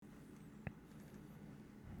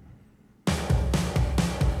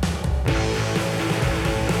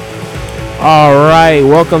All right,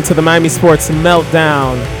 welcome to the Miami Sports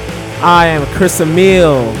Meltdown. I am Chris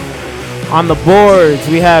Emile. On the boards,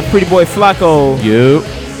 we have Pretty Boy Flacco. Yup.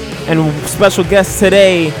 And special guest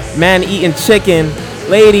today, Man Eating Chicken.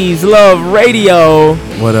 Ladies Love Radio.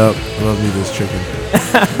 What up? Love me this chicken.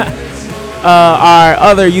 Our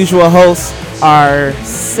other usual hosts are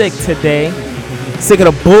sick today. Sick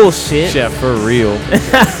of the bullshit. Chef, for real.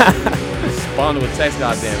 Responding with text,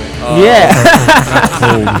 goddammit. Yeah.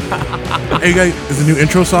 Hey guys, is a new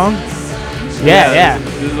intro song? Yeah.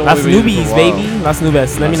 Las Las Nubes, baby. Las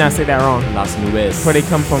Nubes. Let me not say that wrong. Las Nubes. Where they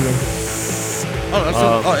come from me.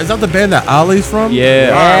 Is that the band that Ali's from? Yeah.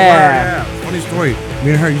 Yeah. Funny story.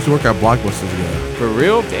 Me and her used to work at Blockbuster together. For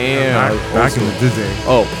real? Damn. Back in the day.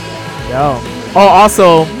 Oh. Yo. Oh,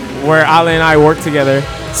 also, where Ali and I work together,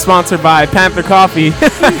 sponsored by Panther Coffee.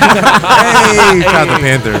 Hey, shout out to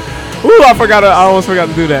Panther. Ooh, I almost forgot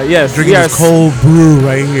to do that. Yes. Drinking this cold brew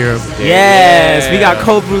right here. Yes, we got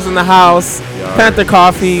cold brews in the house. Yard. Panther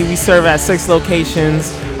Coffee. We serve at 6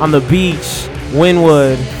 locations on the beach,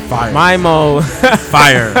 Wynwood, Fire. Mimo,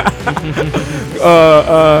 Fire.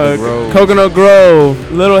 Grove. Coconut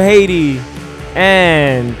Grove, Little Haiti,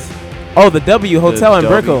 and the W Hotel in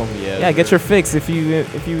W, Brickell. yeah, Get your fix if you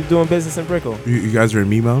doing business in Brickell. You guys are in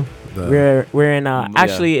Mimo? We're in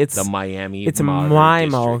actually it's the Miami. it's Modern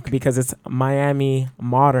Mimo District. because it's Miami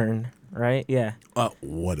Modern, right? Yeah.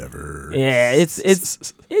 Whatever. Yeah, it's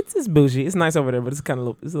bougie. It's nice over there, but it's a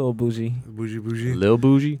little bougie. Bougie. Lil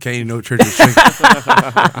Bougie. Can't eat no church's chicken.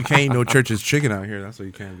 You can't eat no church's chicken out here. That's what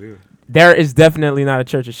you can't do. There is definitely not a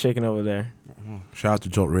church's chicken over there. Shout out to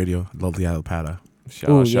Jolt Radio. Love the Alpada. Shout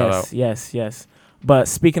out. Yes. But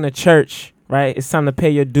speaking of church, right? It's time to pay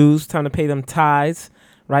your dues. Time to pay them tithes,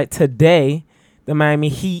 right? Today, the Miami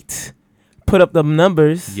Heat put up the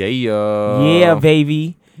numbers. Yeah,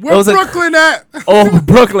 baby. Where's Brooklyn at?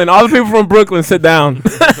 Brooklyn. All the people from Brooklyn, sit down.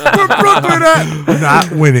 Where Brooklyn at?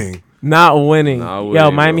 Not winning. Not winning. Yo,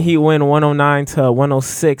 Miami bro. Heat win 109 to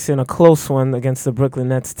 106 in a close one against the Brooklyn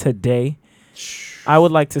Nets today. I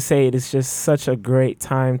would like to say it is just such a great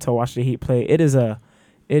time to watch the Heat play. It's the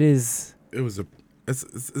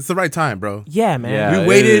right time, bro. Yeah, man. Yeah. We it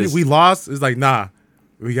waited, is. we lost. It's like, nah.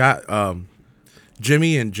 We got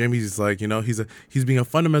Jimmy, and Jimmy's like, he's being a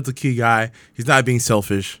fundamental key guy. He's not being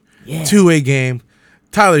selfish. Yeah. Two-way game.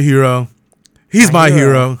 Tyler Hero. He's my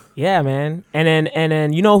hero. Yeah, man. And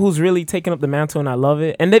then you know who's really taking up the mantle, and I love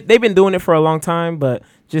it. And they've been doing it for a long time, but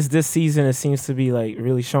just this season it seems to be like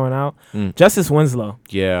really showing out. Justice Winslow.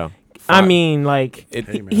 Yeah. I mean, like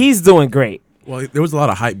he's doing great. Well, there was a lot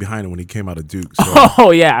of hype behind him when he came out of Duke. So,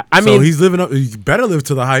 Oh yeah, I mean he's living up. He better live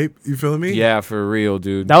to the hype. You feel me? Yeah, for real,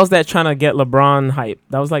 dude. that was that trying to get LeBron hype.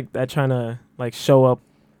 That was like that trying to like show up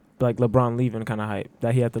like LeBron leaving kind of hype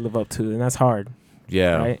that he had to live up to, and that's hard,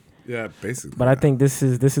 Yeah. right? Yeah, basically. But I think this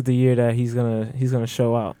is the year that he's gonna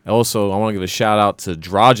show out. Also, I want to give a shout out to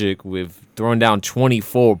Dragic with throwing down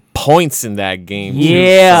 24 points in that game.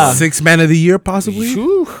 Yeah. 6 man of the year, possibly.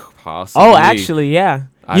 Whew, possibly. Oh, actually, yeah.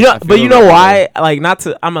 I But you feel know that why? Like, not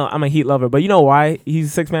to. I'm a Heat lover, but you know why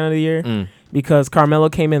he's 6th man of the year? Because Carmelo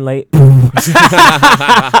came in late. All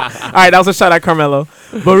right, that was a shot at Carmelo,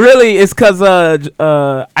 but really it's because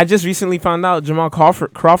I just recently found out Jamal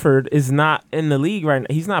Crawford is not in the league right now.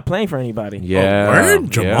 He's not playing for anybody. Yeah.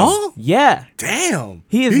 Word? Jamal? Yeah, Damn.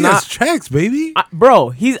 He is he not- has checks, baby.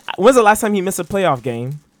 bro. When's the last time he missed a playoff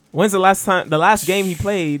game? When's the last game he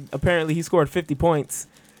played? Apparently, he scored 50 points,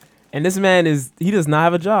 and this man he does not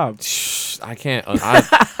have a job. I can't.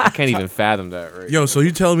 I can't even fathom that. Right. Yo, so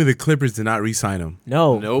you telling me the Clippers did not re-sign him?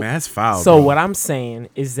 No. Nope. Man, that's foul. So bro. what I'm saying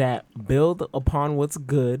is that build upon what's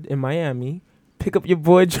good in Miami. Pick up your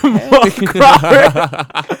boy Jamal Crawford.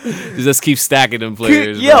 Just keep stacking them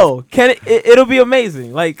players. bro. Yo, it'll be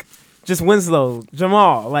amazing. Like just Winslow,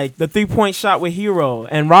 Jamal, like the 3-point shot with Hero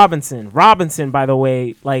and Robinson. Robinson, by the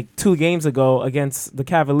way, like 2 games ago against the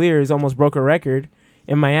Cavaliers, almost broke a record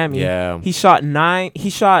in Miami. Yeah. He shot 9. He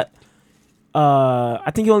shot.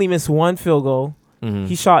 I think he only missed 1 field goal.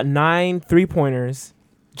 He shot 9 3-pointers,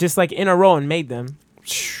 just like in a row, and made them.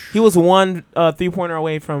 He was 1 3-pointer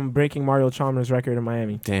away from breaking Mario Chalmers' record in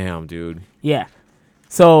Miami. Damn, dude. Yeah.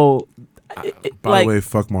 So, By the way,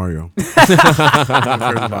 fuck Mario. Not cares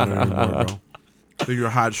about it anymore, bro. So you're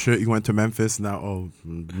hot shit. You went to Memphis. Now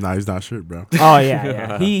he's not shit, bro. oh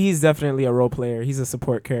yeah. He's definitely a role player. He's a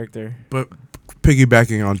support character. But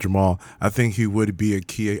piggybacking on Jamal, I think he would be a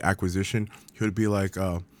key acquisition. He would be like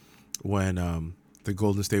when the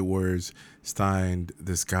Golden State Warriors signed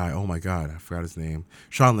this guy. Oh my God, I forgot his name.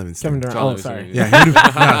 Sean Livingston. Kevin Durant. Sean Oh, Livingston, sorry.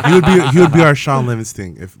 Yeah, he would be our Sean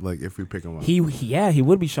Livingston if we pick him up. He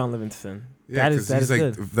would be Sean Livingston. Yeah, that is he's like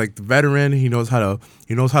good. like the veteran. He knows how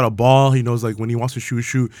to ball. He knows like when he wants to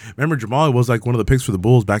shoot. Remember, Jamal was like one of the picks for the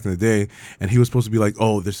Bulls back in the day, and he was supposed to be like,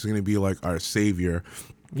 oh, this is gonna be like our savior.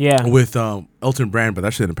 Yeah, With Elton Brand, but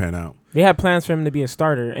that shit didn't pan out. they had plans for him to be a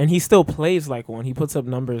starter, and he still plays like one. He puts up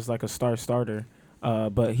numbers like a starter.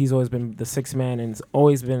 But he's always been the sixth man and it's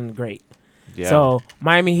always been great. Yeah. So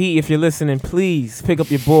Miami Heat, if you're listening, please pick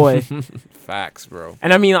up your boy. Facts, bro.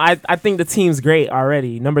 And I mean, I think the team's great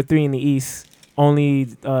already. Number 3 in the East, only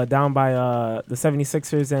down by the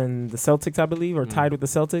 76ers and the Celtics, I believe, or tied with the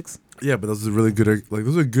Celtics. Yeah, but those are really good. Like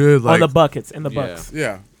those are good. Like On the buckets, in the Yeah. Bucks.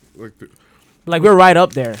 yeah, Like we're right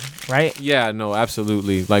up there, right? Yeah, no,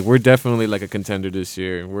 absolutely. Like we're definitely like a contender this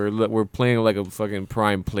year. We're playing like a fucking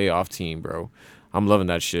prime playoff team, bro. I'm loving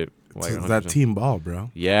that shit. Like it's that 100%. team ball,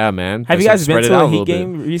 bro. Yeah, man. Have you Let's guys been spread it to out a Heat little bit.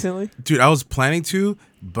 game recently? Dude, I was planning to,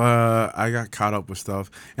 but I got caught up with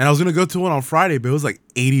stuff, and I was gonna go to one on Friday, but it was like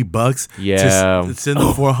 $80. Yeah. to sit in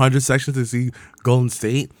the 400 section to see Golden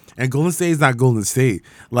State, and Golden State is not Golden State.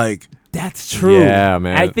 Like, That's true. Yeah,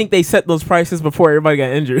 man. I think they set those prices before everybody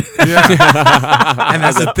got injured. yeah, and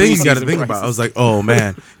that's the thing you got to preseason think about. prices. I was like, oh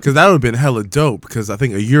man, because that would have been hella dope. Because I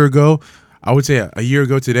think a year ago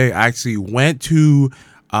today, I actually went to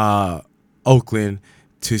Oakland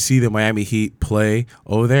to see the Miami Heat play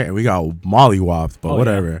over there, and we got mollywopped, but Oh, yeah.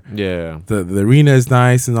 whatever. Yeah. The arena is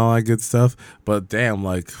nice and all that good stuff, but damn,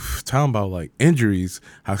 like talking about like injuries,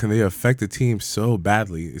 how can they affect the team so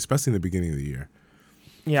badly, especially in the beginning of the year?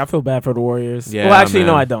 Yeah, I feel bad for the Warriors. Yeah, well, actually,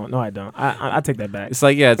 no, man. I don't. No, I don't. I take that back. It's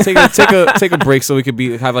like, yeah, take a break so we could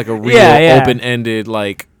have like a real Yeah. open-ended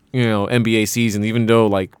like, NBA season, even though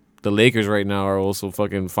like the Lakers right now are also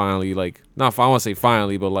fucking finally like, not I want to say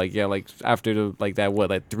finally, but like, yeah, like after the like that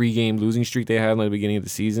 3-game losing streak they had in the beginning of the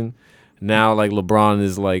season, now like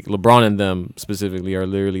LeBron and them specifically are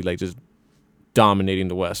literally like just dominating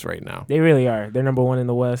the West right now. They really are. They're number 1 in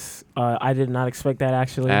the West. I did not expect that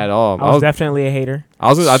actually At all. I was definitely a hater.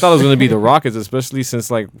 I thought it was going to be the Rockets, especially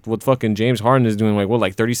since like what fucking James Harden is doing,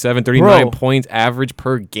 like 37, 39 Bro. points average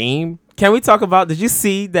per game. Can we talk about? Did you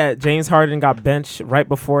see that James Harden got benched right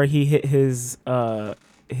before he hit his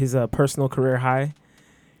personal career high?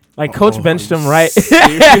 Like coach benched him right.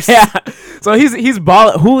 Yeah. So he's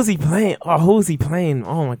balling. Who was he playing?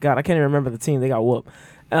 Oh my god, I can't even remember the team. They got whooped.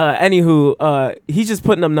 Anywho, he's just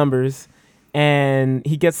putting up numbers, and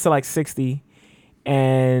he gets to like 60,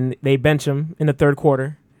 and they bench him in the third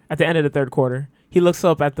quarter. At the end of the third quarter, he looks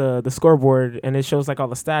up at the scoreboard, and it shows like all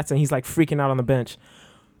the stats, and he's like freaking out on the bench.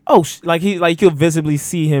 Oh, you'll visibly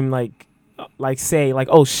see him like say like,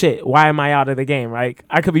 oh shit, why am I out of the game? Like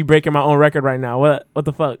I could be breaking my own record right now. What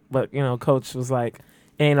the fuck? But coach was like,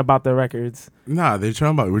 it ain't about the records. Nah,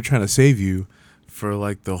 we're trying to save you for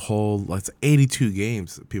like the whole like 82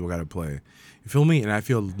 games that people got to play. You feel me? And I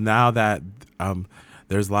feel now that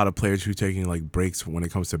there's a lot of players who are taking like breaks when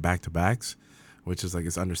it comes to back-to-backs, which is like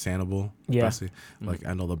it's understandable. Yeah. Especially, like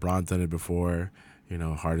I know LeBron's done it before.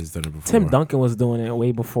 Harden's done it before. Tim Duncan was doing it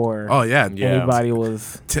way before. Oh yeah, Anybody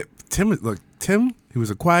was. Tim. He was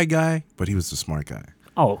a quiet guy, but he was a smart guy.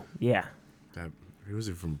 Oh yeah. He was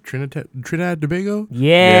from Trinidad and Tobago.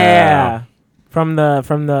 Yeah. From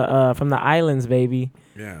the islands, baby.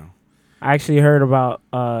 Yeah. I actually heard about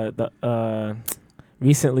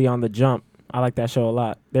recently on The Jump. I like that show a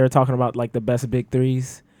lot. They were talking about like the best big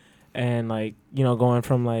threes, and like going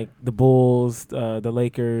from like the Bulls, the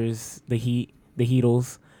Lakers, the Heat, the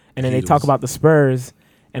Heatles, and then they talk about the Spurs.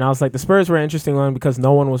 And I was like, the Spurs were an interesting one because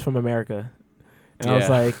no one was from America, and I was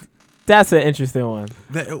like, that's an interesting one.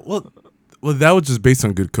 Well, that was just based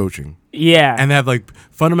on good coaching. Yeah, And they have like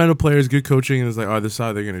fundamental players, good coaching, and it's like, oh, this is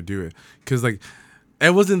how they're gonna do it. Because like,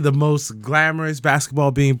 it wasn't the most glamorous basketball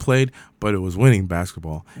being played, but it was winning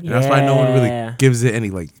basketball, and that's why no one really gives it any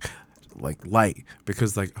like light.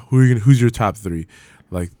 Because like, who's your top 3?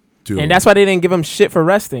 Like, dude. And that's why they didn't give them shit for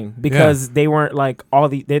resting because they weren't like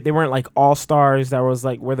they weren't like all stars that was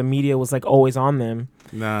like where the media was like always on them.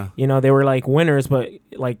 Nah. They were like winners, but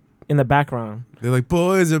like in the background. They're like,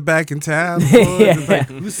 boys are back in town. Boys. It's like,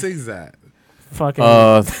 who sings that? Fucking.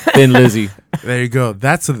 Thin Lizzy. There you go.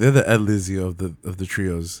 They're the Ed Lizzy of the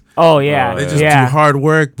trios. Oh yeah, They just do hard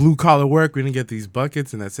work, blue collar work. We didn't get these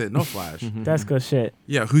buckets, and that's it. No flash. That's good shit.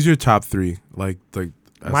 Yeah. Who's your top 3? Like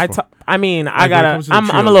My top. I mean, Like, when it comes to the I'm a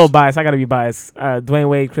trios. little biased. I gotta be biased. Dwayne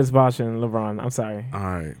Wade, Chris Bosh, and LeBron. I'm sorry. All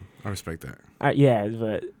right. I respect that. Yeah,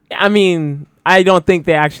 but I mean, I don't think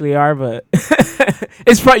they actually are. But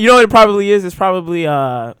it's what it probably is. It's probably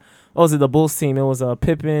what was it? The Bulls team. It was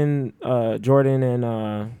Pippen, Jordan, and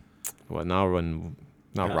Not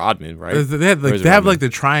Rodman, right? They have like the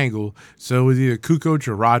triangle. So it was either Kukoc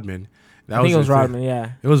or Rodman. I think it was the thing. Rodman.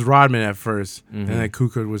 Yeah. It was Rodman at first, Mhm. and then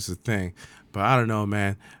Kukoc was the thing. But I don't know,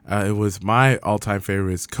 man. It was my all-time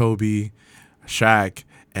favorites: Kobe, Shaq,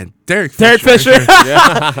 and Derek Fisher.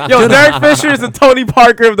 Yeah. Yo, Derek Fisher is the Tony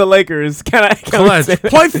Parker of the Lakers. Can I Clutch. say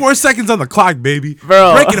that? 0.4 seconds on the clock, baby.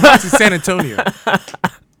 Bro. Breaking hearts in San Antonio.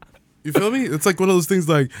 You feel me? It's like one of those things.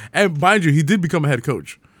 Like, and mind you, he did become a head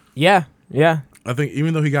coach. Yeah. Yeah. I think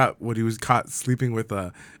even though he was caught sleeping with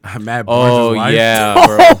Matt Barnes' Oh wife. yeah,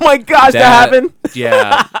 bro. Oh my gosh, that happened.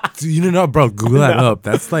 Yeah, Dude, you know, bro, Google that up.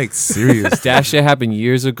 That's like serious. that shit happened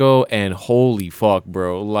years ago, and holy fuck,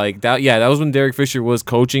 bro. Like that. Yeah, that was when Derek Fisher was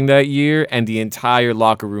coaching that year, and the entire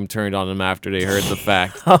locker room turned on him after they heard the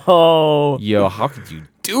fact. Oh. Yo, how could you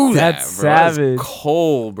do That's that, bro? That's savage.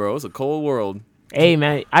 cold, bro. It's a cold world. Hey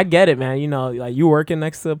man, I get it, man. You know, like you working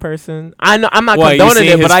next to a person. I know I'm not What, you condoning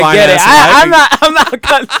seeing it, but his I get it. finances I'm not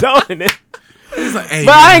condoning it. He's like, hey,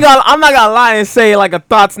 But man. I'm not gonna lie and say like a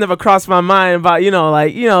thought's never crossed my mind about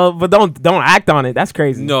but don't act on it. That's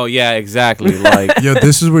crazy. No, yeah, exactly. Like, Yo,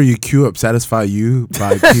 this is where you queue up "Satisfy You"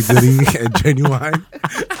 by P Diddy and Genuine.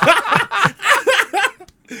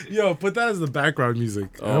 Yo, put that as the background music.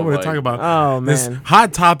 I Oh don't want my- to talk about Oh this man.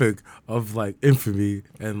 hot topic of like infamy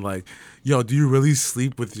and like, yo, do you really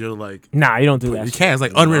sleep with your like? Nah, you don't do that. You can't. It's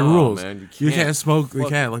like unwritten No, rules. man, you can't smoke. You Fuck.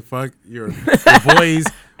 can't like fuck your boy's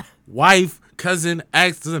wife, cousin,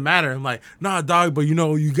 ex. Doesn't matter. I'm like, nah, dog. But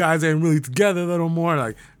you guys ain't really together no more.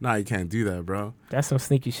 Like, nah, you can't do that, bro. That's some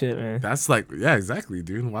sneaky shit, man. That's like, yeah, exactly,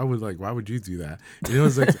 dude. Why would you do that?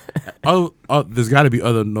 It's like, there's got to be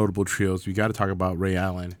other notable trios. We got to talk about Ray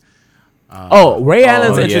Allen. Ray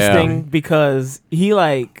Allen's yeah. interesting because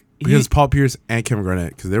Because Paul Pierce and Kevin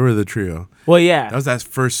Garnett, because they were the trio. well, yeah, That was that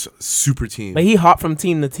first super team. but he hopped from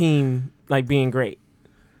team to team, like being great,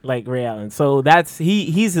 like Ray Allen. So that's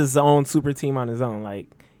he's his own super team on his own. Like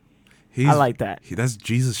I like that. That's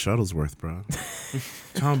Jesus Shuttlesworth, bro.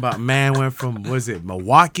 Talking about man went from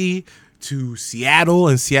Milwaukee to Seattle,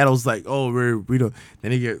 and Seattle's like, oh, we don't.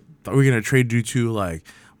 Then we're gonna trade you to like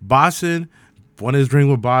Boston. Won his ring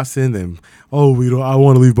with Boston, then I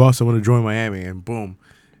want to leave Boston. I want to join Miami, and boom,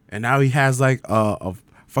 and now he has like a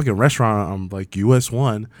fucking restaurant on like US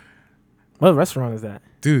 1. What restaurant is that?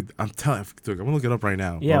 Dude, I'm telling. Dude, I'm gonna look it up right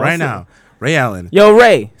now. Yeah, But right let's now, Ray Allen. Yo,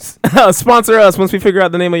 Ray, sponsor us once we figure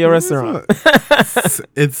out the name of your restaurant.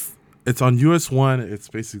 It's on US 1. It's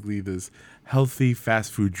basically this healthy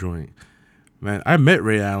fast food joint. Man, I met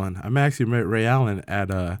Ray Allen. Actually met Ray Allen at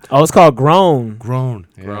Oh, it's called Grown. Grown.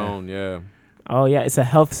 Yeah. grown, yeah. Oh yeah, it's a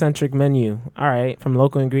health-centric menu. All right, from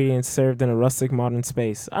local ingredients served in a rustic, modern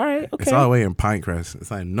space. All right, okay. It's all the way in Pinecrest. It's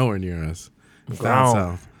like nowhere near us. It's down Grown.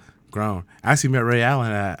 south. Grown. I actually met Ray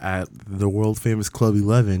Allen at the world famous Club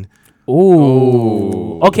 11.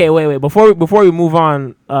 Ooh. Okay, wait. Before we move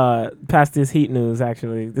on past this Heat news,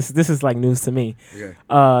 actually, this is like news to me. Okay.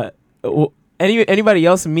 Anybody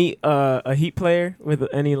else meet a Heat player with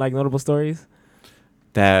any like notable stories?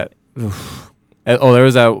 That. There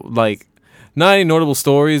was that like, not any notable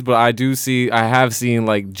stories, but I have seen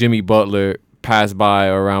like Jimmy Butler pass by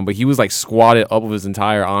or around, but he was like squatted up with his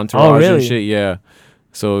entire entourage and really? shit. Yeah.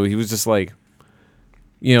 So he was just like,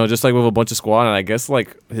 just like with a bunch of squad, and I guess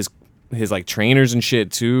like his like trainers and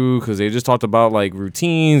shit too, because they just talked about like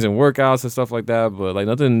routines and workouts and stuff like that, but like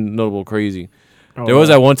nothing notable crazy. There was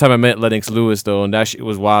that one time I met Lennox Lewis though, and that shit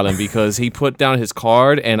was wilding because he put down his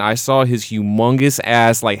card and I saw his humongous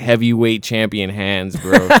ass like heavyweight champion hands,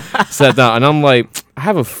 bro, set down, and I'm like, I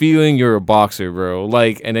have a feeling you're a boxer, bro.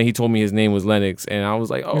 Like, and then he told me his name was Lennox, and I was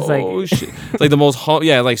like, oh like- shit, it's like the most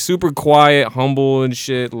like super quiet, humble and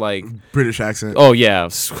shit, like British accent. oh yeah,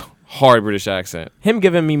 hard British accent. Him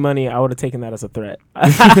giving me money, I would have taken that as a threat.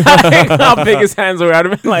 How big his hands were, I'd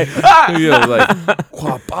have been like, ah! Yeah, like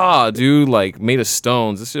quapa, dude, like made of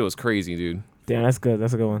stones. This shit was crazy, dude. Damn, that's good.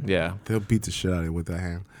 That's a good one. Yeah. They'll beat the shit out of it with that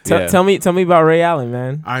hand. Yeah. Tell me about Ray Allen,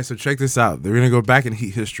 man. All right, so check this out. They're gonna go back in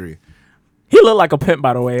Heat history. He looked like a pimp,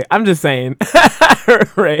 by the way. I'm just saying.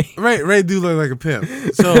 Ray. Ray do look like a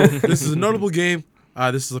pimp. So this is a notable game.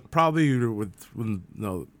 This is probably when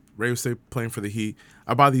Ray was still playing for the Heat.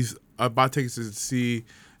 I bought tickets to see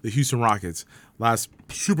the Houston Rockets last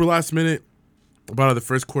minute. About the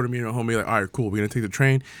first quarter, me and my homie like, all right, cool. We're gonna take the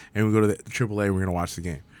train and we go to the AAA. And we're gonna watch the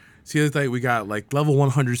game. See, it's like we got like level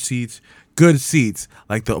 100 seats, good seats,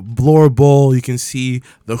 like the Blower Bowl. You can see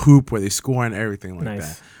the hoop where they score and everything like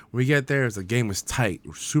Nice. that. When we get there, the game was tight,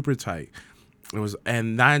 super tight.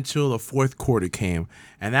 And not until the fourth quarter came,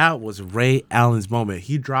 and that was Ray Allen's moment.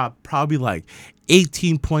 He dropped probably like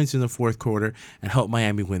 18 points in the fourth quarter and helped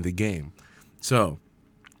Miami win the game. So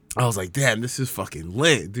I was like, damn, this is fucking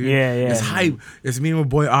lit, dude. Yeah. It's hype. It's me and my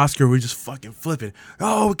boy Oscar. We're just fucking flipping.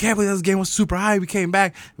 Oh, we can't believe this game was super high. We came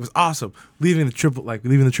back. It was awesome. Leaving the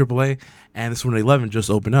AAA, and this 111 just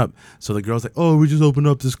opened up. So the girl's like, oh, we just opened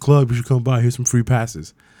up this club. You should come by. Here's some free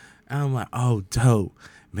passes. And I'm like, oh, dope.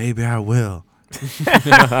 Maybe I will.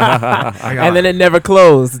 And then it never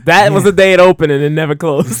closed. That was the day it opened, and it never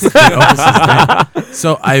closed.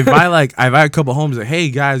 So I invite a couple homies like, hey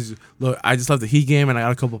guys, look, I just left the Heat game and I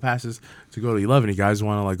got a couple passes to go to 11. You guys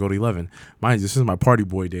want to like go to 11? Mind you, this is my party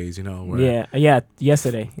boy days, you know. Where, yeah.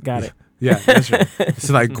 Yesterday, got it. Yeah, that's right. It's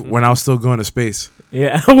like when I was still going to space.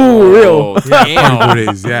 Yeah, ooh, real. Damn. Party boy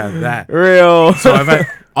days, yeah, that. Real. So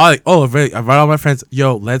I invite all my friends.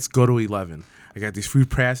 Yo, let's go to 11. I got these free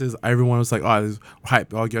passes. Everyone was like, "Oh, this is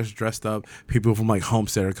hype!" All guys dressed up. People from like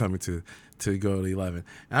Homestead are coming to go to 11.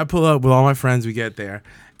 And I pull up with all my friends. We get there,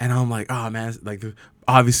 and I'm like, "Oh man!" Like,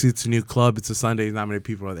 obviously it's a new club. It's a Sunday. Not many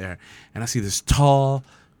people are there. And I see this tall,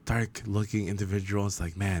 dark-looking individual. It's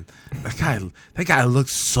like, man, that guy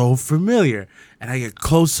looks so familiar. And I get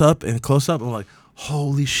close up. I'm like,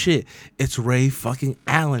 holy shit, it's Ray fucking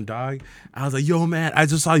Allen, dog. I was like, yo, man, I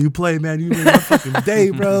just saw you play, man. You made my fucking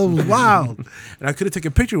day, bro. It was wild. And I could have taken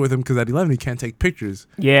a picture with him because at 11 he can't take pictures.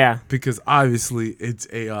 Yeah. Because obviously it's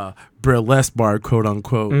a burlesque bar, quote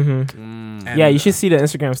unquote. Mm-hmm. Yeah, you should see the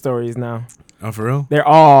Instagram stories now. Oh, for real? They're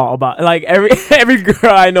all about, like, every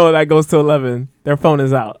girl I know that goes to 11, their phone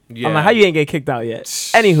is out. Yeah. I'm like, how you ain't get kicked out yet?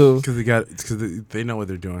 Anywho. Because they know what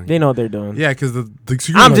they're doing. They know what they're doing. Yeah, because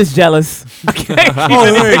I'm just jealous. I can't keep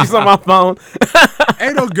any pictures on my phone.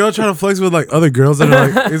 Ain't no girl trying to flex with, like, other girls that are,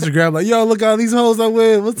 like, Instagram, like, yo, look at all these hoes I'm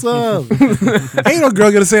with. What's up? Ain't no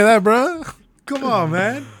girl gonna say that, bro. Come on,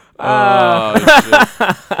 man. Shit.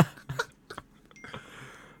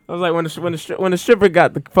 I was like, when the stripper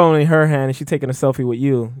got the phone in her hand and she taking a selfie with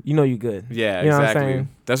you, you know you good. Yeah, you know exactly. What I'm saying?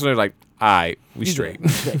 That's when they're like, all right, we straight.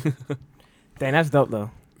 Dang, that's dope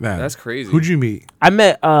though. Man, that's crazy. Who'd you meet? I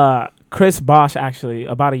met Chris Bosch actually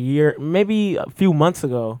about a year, maybe a few months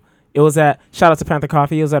ago. It was at, shout out to Panther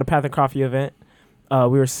Coffee. It was at a Panther Coffee event.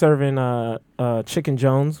 We were serving Chicken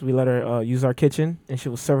Jones. We let her use our kitchen, and she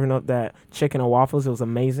was serving up that chicken and waffles. It was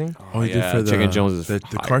amazing. Oh, you did for Chicken Jones is the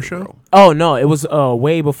car show? bro. Oh, no. It was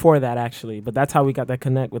way before that, actually. But that's how we got that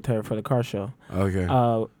connect with her for the car show. Okay.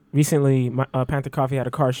 Recently, Panther Coffee had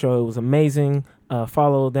a car show. It was amazing.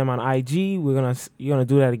 Follow them on IG. You're gonna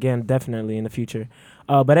do that again, definitely, in the future.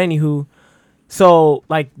 But anywho, so,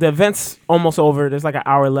 like, the event's almost over. There's, like, an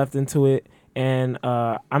hour left into it. And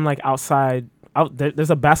I'm, like, outside. There's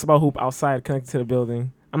a basketball hoop outside connected to the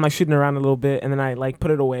building. I'm like shooting around a little bit, and then I like put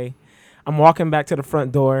it away. I'm walking back to the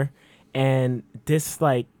front door, and this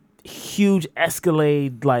like huge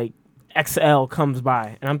Escalade like XL comes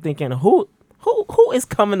by, and I'm thinking, who is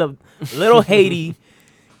coming to Little Haiti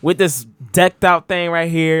with this decked out thing right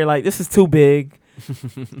here? Like, this is too big.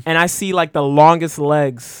 And I see like the longest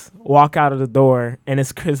legs walk out of the door, and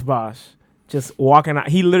it's Chris Bosch just walking out.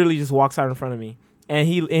 He literally just walks out in front of me. And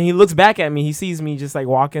he looks back at me. He sees me just like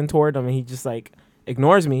walking toward him, and he just like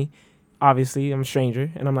ignores me. Obviously, I'm a stranger,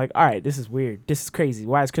 and I'm like, all right, this is weird. This is crazy.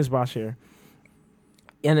 Why is Chris Bosch here?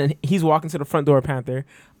 And then he's walking to the front door of Panther.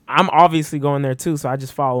 I'm obviously going there too, so I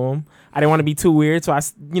just follow him. I didn't want to be too weird, so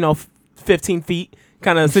 15 feet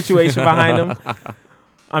kind of situation behind him.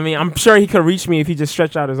 I mean, I'm sure he could reach me if he just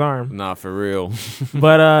stretched out his arm. Nah, for real.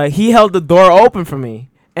 But he held the door open for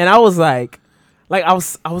me, and I was like I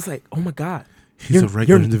was like, oh my God. He's a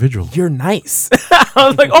regular individual. You're nice. I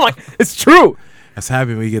was like, oh my, it's true. That's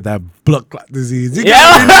happy when you get that blood clot disease. You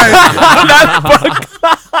yeah.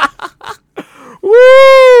 Woo!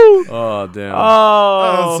 Oh, damn.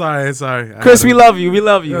 Oh, sorry. Chris, we love you. We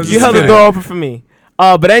love you. You held the door open for me.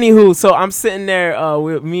 But anywho, so I'm sitting there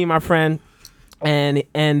with me and my friend,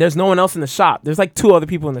 and there's no one else in the shop. There's like 2 other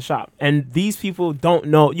people in the shop, and these people don't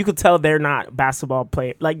know. You could tell they're not basketball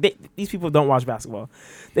players. Like these people don't watch basketball.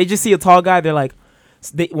 They just see a tall guy. They're like,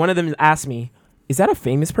 one of them asked me, "Is that a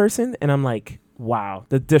famous person?" And I'm like, "Wow,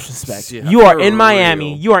 the disrespect! Yeah, you are in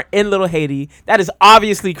Miami. You are in Little Haiti. That is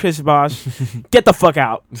obviously Chris Bosch. Get the fuck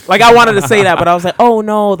out!" Like, I wanted to say that, but I was like, "Oh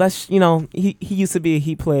no, that's he used to be a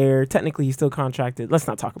Heat player. Technically, he's still contracted. Let's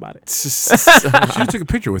not talk about it." You should have took a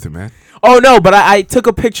picture with him, man. Oh no, but I took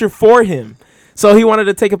a picture for him. So he wanted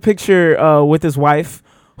to take a picture with his wife,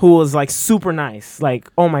 who was like super nice. Like,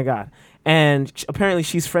 oh my God. And apparently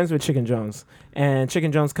she's friends with Chicken Jones. And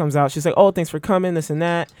Chicken Jones comes out. She's like, oh, thanks for coming, this and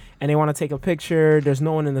that. And they want to take a picture. There's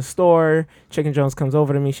no one in the store. Chicken Jones comes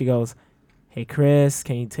over to me. She goes, hey, Chris,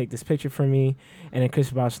 can you take this picture for me? And then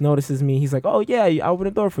Chris Bosch notices me. He's like, oh, yeah, I'll open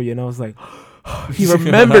the door for you. And I was like, he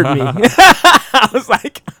remembered me. I was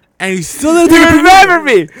like, And he still didn't You take a picture. remember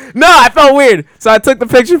me? No, I felt weird. So I took the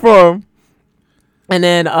picture for him. And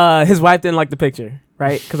then his wife didn't like the picture,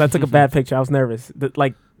 right? Because I took a bad picture. I was nervous.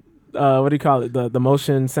 What do you call it? The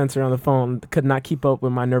motion sensor on the phone could not keep up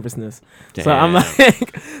with my nervousness. Damn. So I'm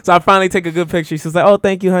like, so I finally take a good picture. She's like, oh,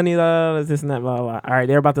 thank you, honey. This and that, blah, blah, blah. All right,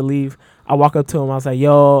 they're about to leave. I walk up to him. I was like,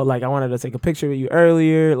 yo, like, I wanted to take a picture with you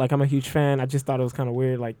earlier. Like, I'm a huge fan. I just thought it was kind of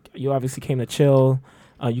weird. Like, you obviously came to chill.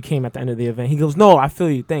 You came at the end of the event. He goes, no, I feel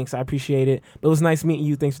you. Thanks. I appreciate it. But it was nice meeting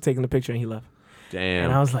you. Thanks for taking the picture. And he left. Damn.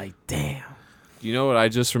 And I was like, damn. You know what I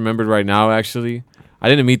just remembered right now, actually? I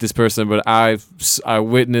didn't meet this person, but I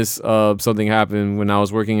witnessed something happen when I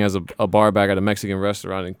was working as a bar back at a Mexican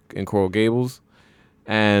restaurant in Coral Gables.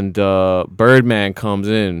 And Birdman comes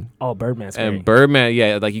in. Oh, Birdman's And great. Birdman,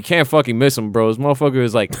 yeah, like you can't fucking miss him, bro. This motherfucker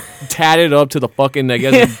is like tatted up to the fucking neck. He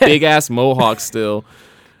has a big ass mohawk still.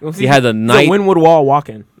 He had the night. He's a Wynwood wall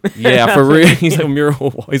walking. Yeah, for real. He's a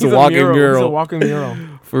mural. He's a walking mural. He's a walking mural.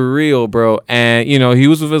 For real, bro. And you know, he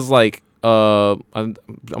was with his like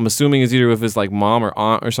I'm assuming it's either with his like mom or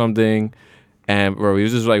aunt or something. And bro, he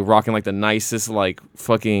was just like rocking like the nicest like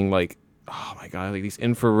fucking like, oh my god, like these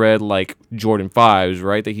infrared like Jordan 5s,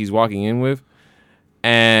 right? That he's walking in with.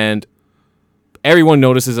 And everyone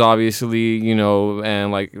notices, obviously, you know,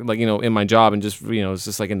 and like you know, in my job, and just, you know, it's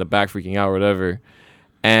just like in the back freaking out or whatever.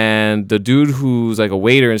 And the dude who's like a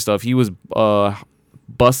waiter and stuff, he was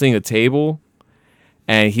busting a table,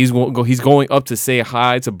 and he's going up to say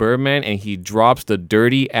hi to Birdman, and he drops the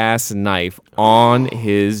dirty ass knife on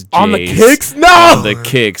his On the J's. kicks? No! On the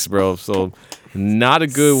kicks, bro. So not a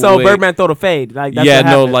good So way. Birdman throw the fade. Like, that's Yeah, what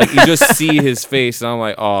no, happened. like you just see his face, and I'm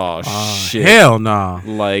like, oh shit. Hell nah.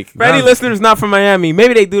 Like, For any listeners not from Miami,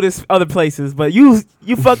 maybe they do this other places, but you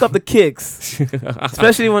fuck up the kicks,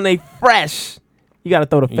 especially when they fresh. You gotta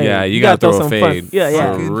throw the fade. yeah, you gotta throw a some fade. Yeah,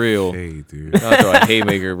 yeah. For real. Hey, dude. Gotta throw a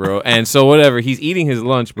haymaker, bro. And so whatever, he's eating his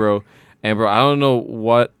lunch, bro. And bro, I don't know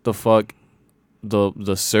what the fuck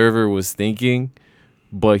the server was thinking,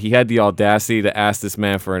 but he had the audacity to ask this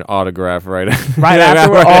man for an autograph right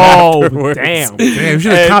Afterward. Oh, afterwards. damn.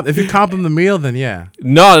 Damn, if you comp him the meal, then yeah.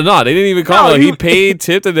 No, they didn't even call No, him. you- He paid,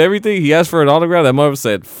 tipped, and everything. He asked for an autograph. That mother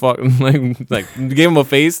said, "Fuck," like gave him a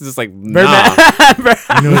face, just like nah.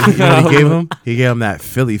 You know what he gave him? He gave him that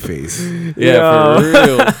Philly face. Yeah, for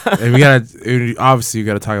real. And we gotta obviously you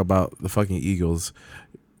gotta talk about the fucking Eagles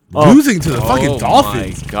losing to the fucking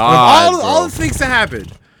Dolphins. My God, With all bro. the things that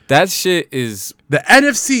happened. That shit is. The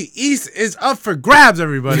NFC East is up for grabs,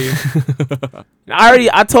 everybody.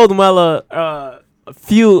 I told Mella a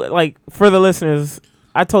few, like, for the listeners,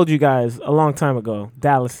 I told you guys a long time ago,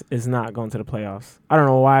 Dallas is not going to the playoffs. I don't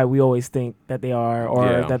know why we always think that they are, or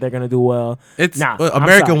Yeah. that they're going to do well. It's Nah, I'm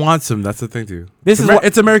America sorry. wants them. That's the thing too. This is what-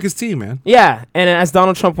 it's America's team, man. Yeah, and as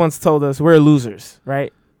Donald Trump once told us, we're losers,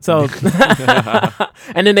 right? So,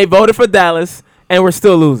 and then they voted for Dallas, and we're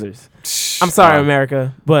still losers. I'm sorry,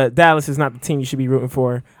 America, but Dallas is not the team you should be rooting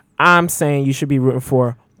for. I'm saying you should be rooting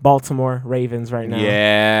for Baltimore Ravens right now.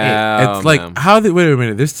 Yeah, It's like man. how they wait a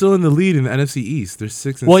minute. They're still in the lead in the NFC East. They're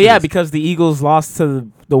 6 and Well, 6. yeah, because the Eagles lost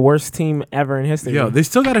to the worst team ever in history. Yo, they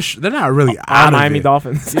still got they're not really out of Miami it.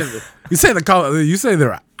 Dolphins. You say you say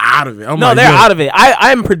they're out of it. Oh No, my they're God. out of it.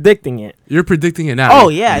 I'm predicting it. You're predicting it now. Oh,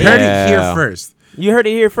 yeah, You heard yeah. it here first. You heard it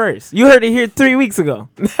here first. You heard it here 3 weeks ago.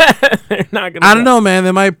 They're not gonna. I don't know, man.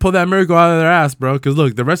 They might pull that miracle out of their ass, bro. Because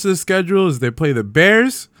look, the rest of the schedule is they play the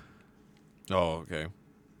Bears, Oh, okay.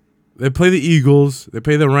 they play the Eagles, they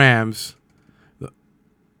play the Rams,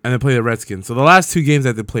 and they play the Redskins. So the last 2 games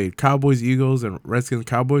that they played, Cowboys, Eagles, and Redskins,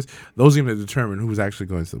 Cowboys, those are going to determine who's actually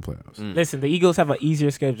going to the playoffs. Listen, the Eagles have an easier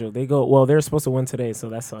schedule. They go well. They're supposed to win today, so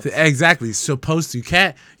that sucks. Exactly. Supposed to.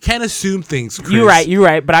 Can't assume things, Chris. You're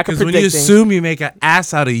right. But I can Because predict when you things. assume, you make an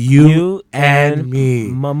ass out of you and me.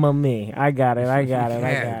 Mama me. I got it.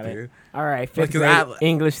 Yeah, dude. All right, fifth Look grade at that.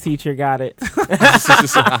 English teacher got it.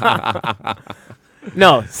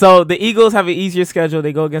 No, so the Eagles have an easier schedule.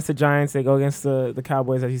 They go against the Giants. They go against the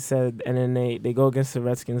Cowboys, as you said, and then they go against the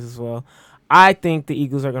Redskins as well. I think the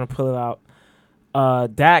Eagles are going to pull it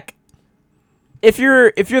out. Dak, if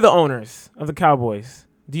you're the owners of the Cowboys,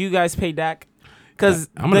 do you guys pay Dak? Because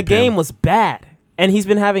I'm gonna the pay game him. was bad, and he's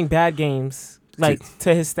been having bad games, like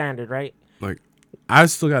to his standard, right? Like, I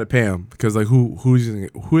still got to pay him because, like, who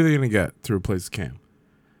are they going to get to replace Cam?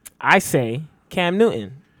 I say Cam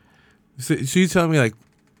Newton. So you telling me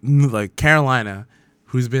like Carolina,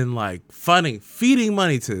 who's been like feeding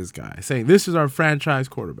money to this guy, saying this is our franchise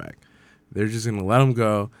quarterback. They're just gonna let him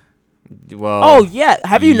go. Well, Oh yeah,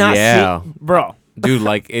 have you not yeah. seen, bro? dude,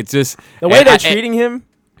 like it's just The way they're I- treating him.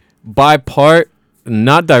 by part,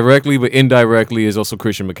 Not directly, but indirectly is also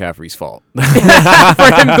Christian McCaffrey's fault. For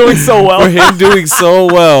him doing so well. For him doing so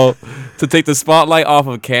well to take the spotlight off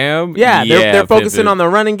of Cam. Yeah, they're focusing pivot. on the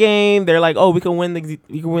running game. They're like, oh, we can win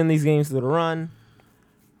these games through the run.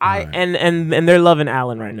 Right. And they're loving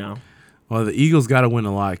Allen right now. Well, the Eagles got to win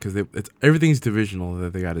a lot because everything's divisional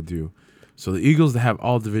that they got to do. So the Eagles have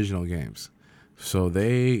all divisional games. So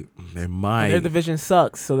they might. And their division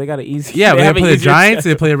sucks, so they got an easy. Yeah, they play the Giants,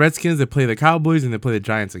 schedule. they play the Redskins, they play the Cowboys, and they play the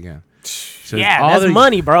Giants again. So Yeah, that's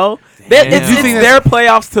money, bro. It's Damn. their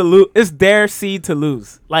playoffs to lose. It's their seed to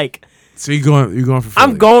lose. Like, So you're going for Philly.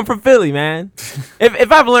 I'm going for Philly, man.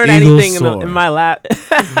 If I've learned Eagles anything soar. in my lap,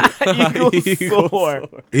 Eagles soar.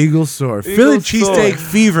 Eagles soar. Philly Eagles soar. cheesesteak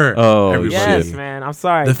fever. Oh, everybody. Yes, shit. man. I'm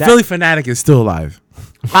sorry. The Philly fanatic is still alive.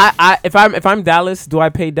 If I'm Dallas, do I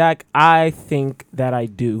pay Dak? I think that I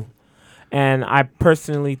do, and I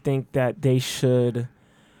personally think that they should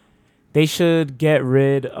get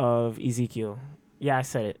rid of Ezekiel. Yeah, I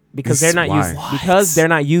said it because This they're is not why. using because they're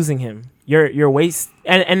not using him. You're waste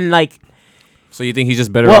and like So you think he's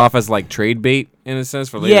just better off as like trade bait in a sense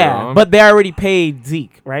for later on? but they already paid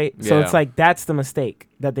Zeke, right? So Yeah. it's like that's the mistake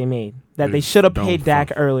that they made. That they should have Don't paid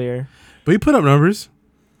Dak earlier. But he put up numbers.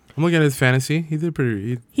 I'm looking at his fantasy. He did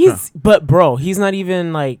pretty. But bro, he's not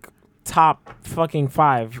even like top fucking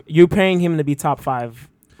 5. You're paying him to be top 5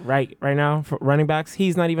 right now for running backs.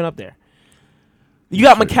 He's not even up there. You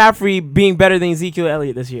got McCaffrey being better than Ezekiel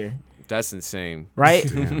Elliott this year, That's insane. right?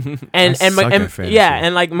 Yeah. and I suck at fantasy. yeah,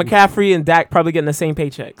 and like McCaffrey and Dak probably getting the same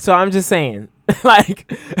paycheck. So I'm just saying,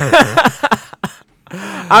 like,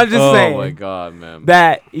 I'm just saying. Oh my god, man.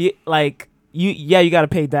 That you got to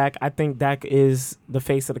pay Dak. I think Dak is the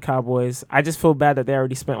face of the Cowboys. I just feel bad that they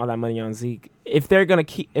already spent all that money on Zeke. If they're gonna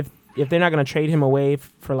if they're not gonna trade him away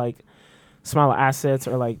for like smaller assets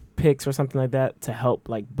or like picks or something like that to help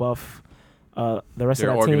like buff the rest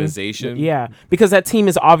Their of that organization? team. Yeah, because that team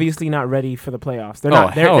is obviously not ready for the playoffs. They're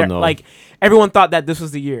not. hell They're no. like everyone thought that this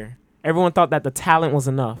was the year. Everyone thought that the talent was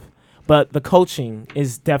enough. But the coaching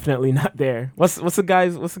is definitely not there. What's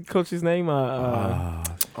the coach's name?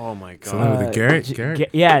 Oh my god. Something with the Garrett.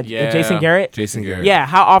 Yeah, Yeah. Jason Garrett. Jason Garrett. Yeah,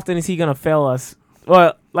 how often is he gonna fail us?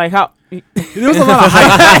 Well, like how? There was a lot of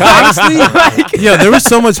hype. Honestly, yeah, there was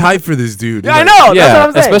so much hype for this dude. Yeah, I Like, know. Yeah, That's what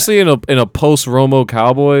I'm saying. especially in a post Romo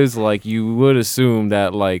Cowboys, like you would assume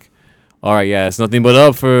that like, all right, yeah, it's nothing but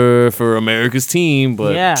up for America's team,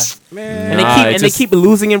 but yeah, Man. and Nah, they it's keep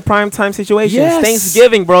losing in prime time situations. Yes.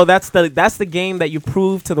 Thanksgiving, bro. That's the game that you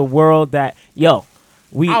prove to the world that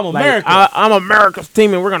I'm America. I'm America's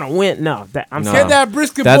team and we're gonna win. No, I'm No. Get that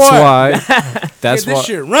brisket, that's boy. why. Get That's this why.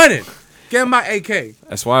 shit running. Get my AK.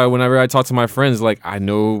 That's why whenever I talk to my friends, like I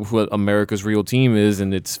know who America's real team is,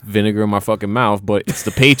 and it's vinegar in my fucking mouth, but it's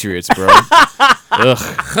the Patriots, bro.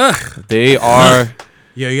 Ugh, they are.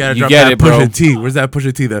 Yeah, you gotta You drop get that it, bro. Pusha T. Where's that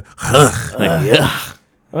Pusha T?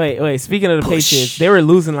 Wait. Speaking of the Patriots, they were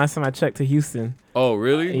losing last time I checked to Houston. Oh,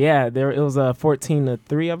 really? Yeah, it was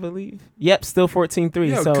 14-3, I believe. Yep, still 14-3.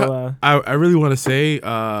 Yo, So I really want to say,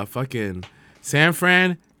 fucking San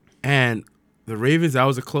Fran and the Ravens. That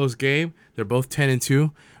was a close game. They're both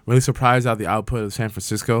 10-2. Really surprised at the output of San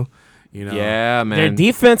Francisco. You know, Yeah, man. their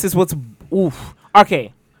defense is what's oof.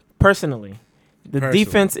 Okay, personally, the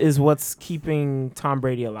defense is what's keeping Tom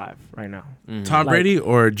Brady alive right now. Tom Like- Brady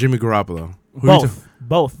or Jimmy Garoppolo. Who you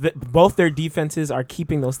Both their defenses are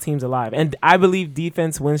keeping those teams alive, and I believe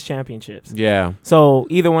defense wins championships. Yeah. So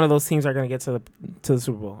either one of those teams are going to get to the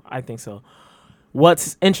Super Bowl. I think so.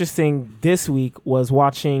 What's interesting this week was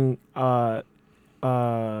watching Lamar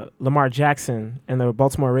Jackson and the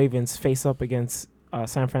Baltimore Ravens face up against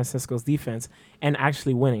San Francisco's defense and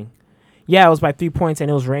actually winning. Yeah, it was by 3 points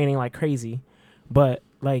and it was raining like crazy, but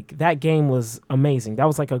like that game was amazing. That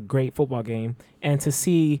was like a great football game, and to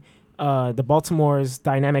see the Baltimore's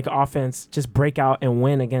dynamic offense just break out and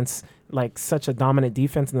win against like such a dominant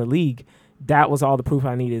defense in the league, that was all the proof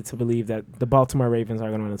I needed to believe that the Baltimore Ravens are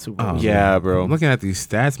going to win the Super Bowl. Yeah, bro. I'm looking at these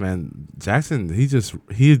stats, man. Jackson, he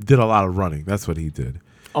did a lot of running. That's what he did.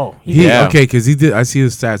 Oh, Yeah. Okay, because he did. I see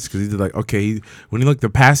his stats because he did like when he looked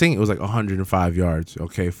at passing, it was like 105 yards.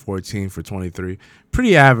 Okay, 14 for 23,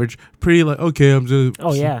 pretty average. Pretty like okay, I'm just.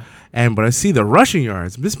 Oh yeah. But I see the rushing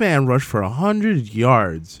yards. This man rushed for 100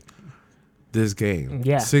 yards this game.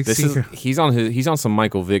 Yeah. 16. He's on some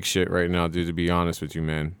Michael Vick shit right now, dude. To be honest with you,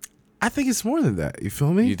 man. I think it's more than that. You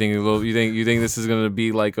feel me? You think this is gonna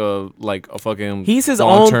be like a fucking He's his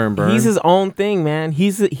long-term own. burn? He's his own thing, man.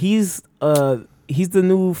 He's the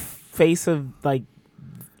new face of like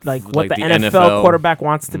what Like the the NFL NFL. quarterback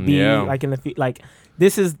wants to be. Yeah. Like in the like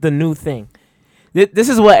this is the new thing. This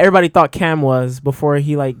is what everybody thought Cam was before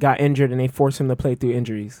he like got injured and they forced him to play through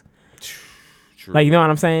injuries. True. Like, you know what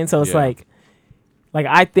I'm saying? So it's Yeah. like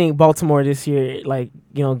I think Baltimore this year, like,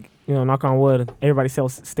 you know, knock on wood, everybody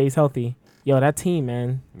stays healthy. Yo, that team,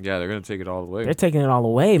 man, Yeah, they're gonna take it all the way. they're taking it all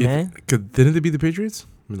away, man. Didn't they beat the Patriots?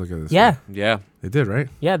 Let me look at this. Yeah, Yeah. They did, right?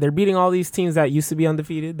 yeah, they're beating all these teams that used to be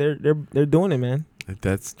undefeated. They're doing it, man.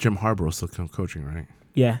 That's Jim Harbaugh still coaching, right?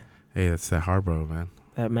 Yeah, Hey, that's that Harbaugh, man.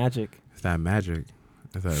 that magic. It's that magic.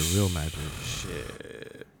 It's that real magic.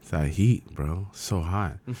 Shit. It's that heat, bro. So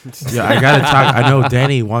hot. Yeah, I gotta talk. I know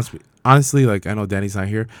Danny wants me. Honestly, like, I know Danny's not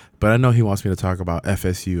here, but I know he wants me to talk about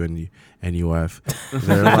FSU and UF.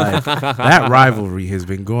 They're like, that rivalry has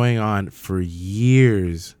been going on for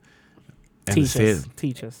years. in the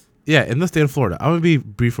Teach us. Yeah, in the state of Florida. I'm gonna be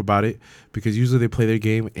brief about it because usually they play their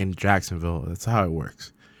game in Jacksonville. That's how it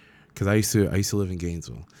works. Because I used to live in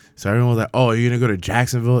Gainesville, so everyone was like, "Oh, you're gonna go to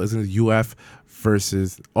Jacksonville? It's gonna be UF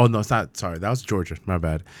versus." Oh no, it's not. Sorry, that was Georgia. My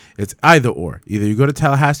bad. It's either or. Either you go to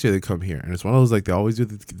Tallahassee or they come here, and it's one of those like they always do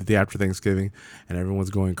the day after Thanksgiving, and everyone's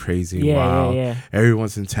going crazy. Yeah, wow, yeah.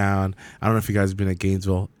 Everyone's in town. I don't know if you guys have been at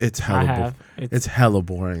Gainesville. It's hella. I have. It's hella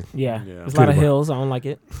boring. Yeah. Yeah. There's a lot of Good hills. I don't like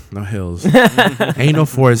it. No hills. Ain't no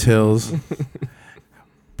Forest Hills.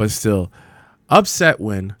 But still, upset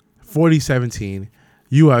win, 40-17.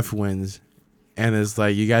 UF wins. And it's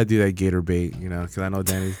like, you got to do that Gator bait, you know, because I know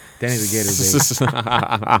Danny's a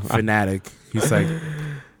Gator bait fanatic. He's like,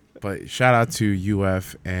 but shout out to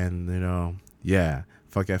UF and, you know, yeah,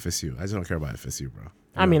 fuck FSU. I just don't care about FSU, bro.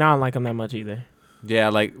 I mean, I don't like them that much either. Yeah,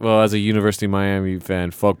 like, well, as a University of Miami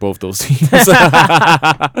fan, fuck both those teams. But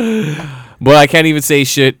I can't even say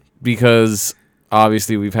shit because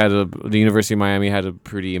obviously the University of Miami had a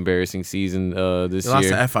pretty embarrassing season this They lost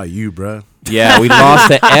year. to FIU, bro. Yeah, we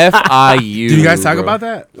lost to FIU. Did you guys talk bro. about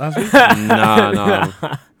that last week?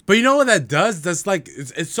 No. But you know what that does? That's like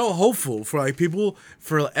it's so hopeful for like people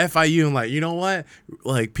for FIU and like, you know what?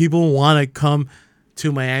 Like people want to come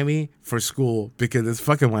to Miami for school because it's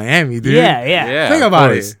fucking Miami, dude. Yeah. Yeah, Think of about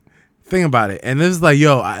course. it. Think about it. And this is like,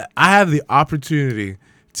 yo, I have the opportunity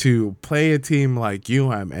to play a team like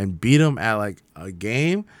UM and beat them at like a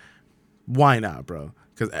game. Why not, bro?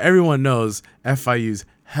 Because everyone knows FIU's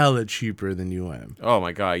hella cheaper than UM. Oh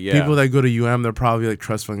my god, yeah. People that go to UM, they're probably like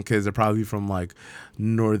trust fund kids. They're probably from like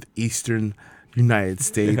northeastern United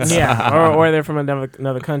States. Yeah, or they're from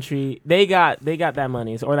another country. They got that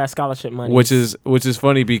money or that scholarship money. Which is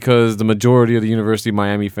funny because the majority of the University of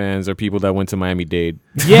Miami fans are people that went to Miami-Dade.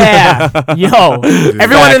 Yeah, yo, everyone in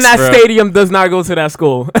Facts, that bro. stadium does not go to that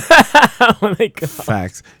school. When they go.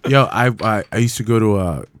 Facts. Yo, I used to go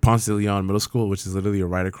to Ponce de Leon Middle School, which is literally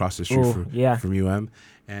right across the street Ooh, yeah. from UM.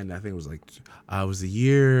 And I think it was like it was the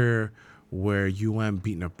year where UM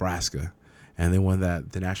beat Nebraska. And they won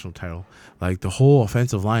the national title. Like, the whole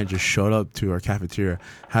offensive line just showed up to our cafeteria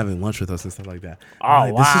having lunch with us and stuff like that. Oh,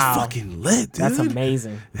 I'm like, this wow. is fucking lit, dude. That's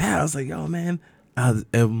amazing. Yeah, I was like, yo, man. I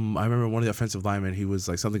remember one of the offensive linemen, he was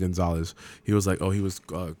like something Gonzalez. He was like, he was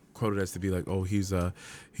quoted as to be like,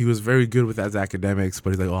 he was very good with his academics,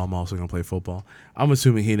 but he's like, I'm also going to play football. I'm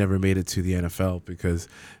assuming he never made it to the NFL because,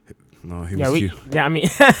 no, he was cute. Yeah, I mean.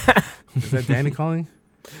 Is that Danny calling?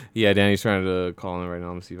 Yeah, Danny's trying to call in right now.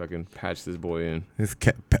 I'm gonna see if I can patch this boy in. It's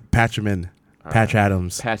Patch him in. All Patch right.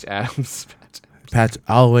 Adams. Patch Adams. Patch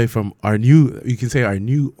all the way from our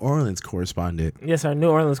New Orleans correspondent. Yes, our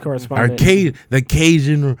New Orleans Our correspondent. the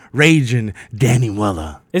Cajun raging Danny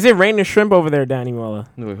Weller. Is it raining shrimp over there, Danny Muller?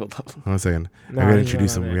 No, wait, hold up. One second. No, I gotta he's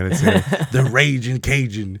introduce not him. on We gotta say the raging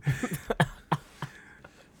Cajun.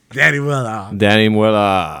 Danny Weller. Danny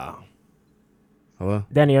Muela. Hello?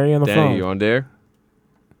 Danny, are you on the Danny, phone? you on there?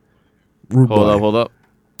 Rude boy. Hold up.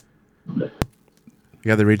 You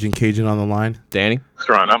got the raging Cajun on the line? Danny?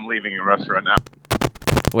 Restaurant. I'm leaving a restaurant now.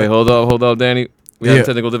 Wait, hold up, Danny. We Yeah. have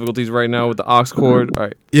technical difficulties right now with the aux cord. All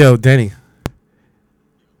right, Yo, Danny.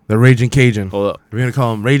 The raging Cajun. hold up. We're gonna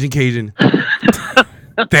call him Raging Cajun.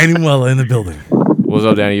 Danny Weller in the building. What's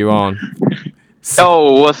up, Danny? You on?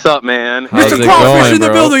 Oh, what's up, man? How's Mr. it Crawfish going, in the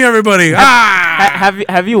bro? building, everybody.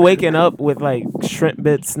 Have you waken up with like shrimp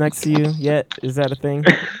bits next to you yet? Is that a thing?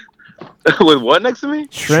 With what next to me?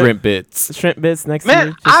 Shrimp bits. Shrimp bits next to Man,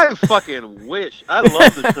 you. I fucking wish. I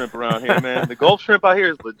love the shrimp around here, man. The Gulf shrimp out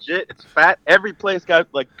here is legit. It's fat. Every place got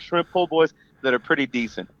like shrimp po' boys that are pretty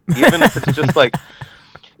decent. Even if it's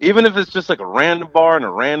just like a random bar in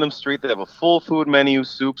a random street that have a full food menu,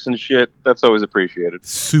 soups and shit. That's always appreciated.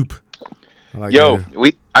 Soup. I like Yo,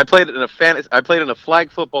 that. I played in a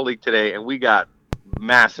flag football league today, and we got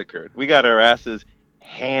massacred. We got our asses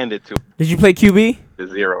handed to Did you play QB?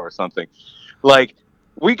 0 or something. Like,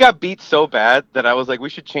 we got beat so bad that I was like, we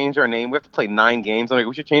should change our name. We have to play 9 games. I'm like,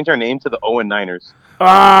 we should change our name to the 0-9ers.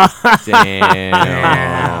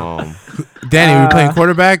 Damn. Danny, were you playing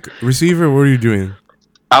quarterback, receiver? What are you doing?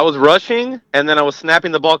 I was rushing, and then I was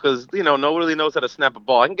snapping the ball because, nobody really knows how to snap a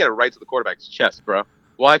ball. I can get it right to the quarterback's chest, bro.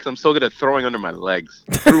 Why? Because I'm so good at throwing under my legs.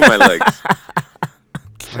 Through my legs.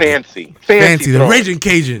 Fancy. The Raging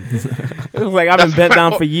Cajun. It was like I've been bent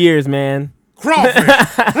down for years, man. Crawfish.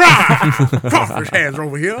 Crawfish hands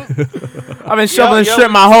over here. I've been shoveling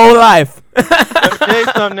shrimp my whole life. Let me tell you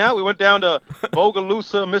something now. We went down to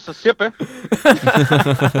Bogalusa, Mississippi.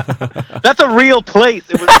 That's a real place.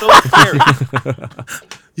 It was so scary.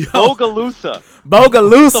 Bogalusa.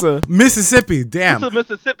 Mississippi. Damn.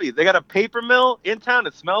 Mississippi. They got a paper mill in town.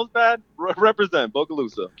 It smells bad. Represent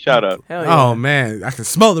Bogalusa. Shout out. Hell yeah. Oh man, I can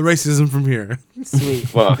smell the racism from here.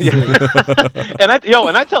 Sweet. Well, yeah. and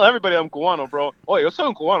I tell everybody I'm cubano, bro. Oye, yo soy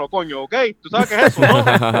un cubano, coño, okay? Tú sabes que es eso, no?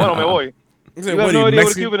 Bueno, me voy. You have no idea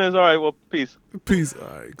what a Cuban is? All right, well, peace. Peace. All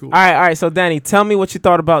right, cool. All right. So, Danny, tell me what you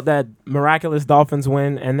thought about that miraculous Dolphins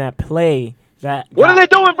win and that play. What are they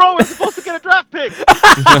doing, bro? We're supposed to get a draft pick.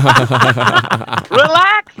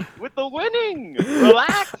 Relax with the winning.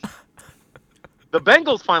 Relax. The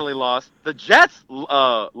Bengals finally lost. The Jets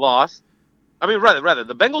lost. I mean, rather,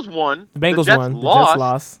 the Bengals won. The Bengals Jets won. Lost. The Jets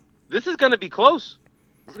lost. This is going to be close.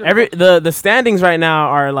 The standings right now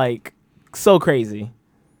are like so crazy.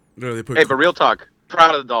 Hey, but real talk.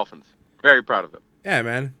 Proud of the Dolphins. Very proud of them. Yeah,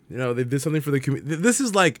 man. They did something for the community. This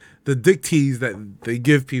is like the dick tease that they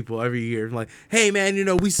give people every year. Like, hey, man,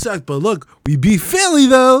 we suck, but look, we beat Philly,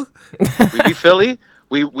 though. We beat Philly.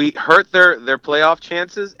 We hurt their playoff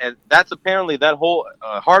chances, and that's apparently that whole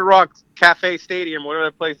Hard Rock Cafe Stadium, whatever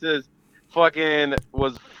that place is, fucking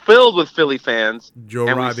was filled with Philly fans. Joe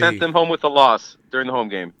and Robbie. We sent them home with a loss during the home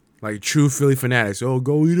game. Like true Philly fanatics. Oh,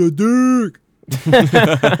 go eat a dick.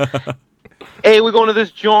 Hey, we're going to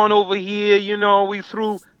this joint over here. We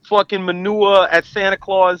threw fucking manure at Santa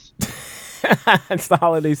Claus. It's the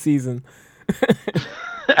holiday season.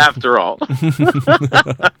 After all.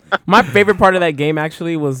 My favorite part of that game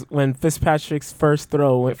actually was when Fitzpatrick's first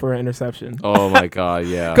throw went for an interception. Oh my god,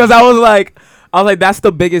 yeah. Because I was like, that's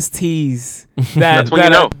the biggest tease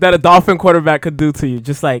that a Dolphin quarterback could do to you.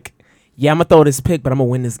 Just like, yeah, I'm gonna throw this pick, but I'm gonna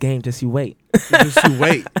win this game. Just you wait. Just you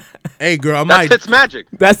wait. Hey, girl, That's magic.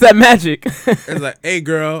 That's that magic. It's like, hey,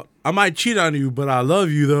 girl, I might cheat on you, but I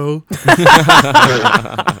love you though.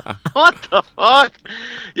 What the fuck?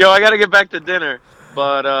 Yo, I gotta get back to dinner.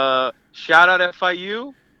 But shout out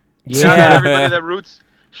FIU. Yeah. Shout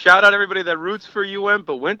out everybody that roots for UM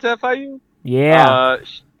but went to FIU. Yeah.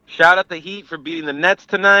 Shout out the Heat for beating the Nets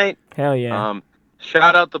tonight. Hell yeah.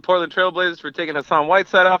 Shout out the Portland Trailblazers for taking Hassan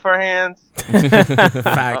Whiteside off our hands.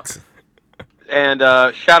 Facts. And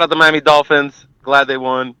shout out the Miami Dolphins. Glad they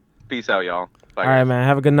won. Peace out, y'all. Bye, All right, man.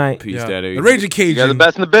 Have a good night. Peace, Daddy. The Raging Cajun. You're the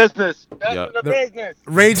best in the business.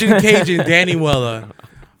 Raging Cajun Danny Weller,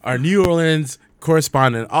 our New Orleans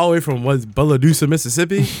correspondent, all the way from Biloxi,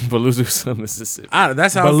 Mississippi. Biloxi, Mississippi.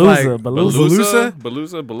 That sounds like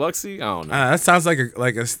Biloxi. I don't know. That sounds like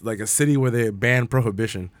a city where they ban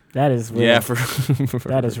prohibition. That is real. Yeah,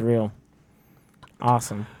 that is real.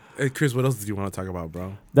 Awesome. Hey, Chris, what else did you want to talk about,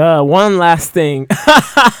 bro? The one last thing.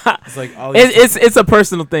 It's like it's a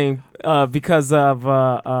personal thing because of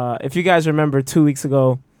if you guys remember 2 weeks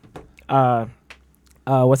ago,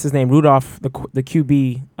 what's his name? Rudolph, the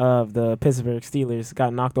QB of the Pittsburgh Steelers,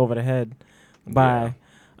 got knocked over the head by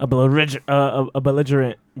a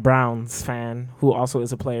belligerent Browns fan who also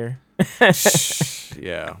is a player.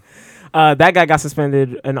 Yeah. That guy got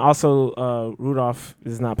suspended, and also Rudolph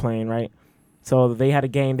is not playing, right? So they had a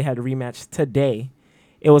game. They had a rematch today.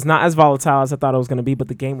 It was not as volatile as I thought it was going to be, but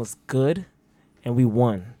the game was good, and we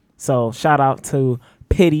won. So shout out to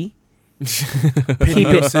Pity.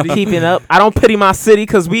 Keeping up. I don't pity my city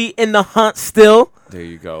because we in the hunt still. There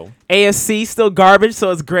you go. AFC still garbage,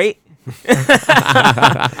 so it's great.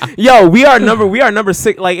 Yo, we are number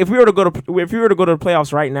 6. Like if we were to go to the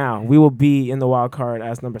playoffs right now, we will be in the wild card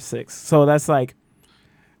as number 6. So that's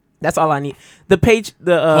all I need. The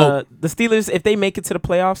Steelers, if they make it to the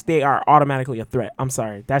playoffs, they are automatically a threat. I'm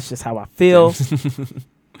sorry, that's just how I feel.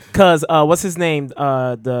 Cause what's his name?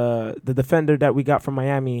 The defender that we got from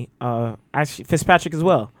Miami, actually Fitzpatrick as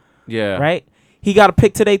well. Yeah. Right. He got a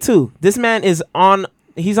pick today too. This man is on.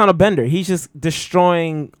 He's on a bender. He's just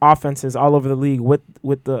destroying offenses all over the league with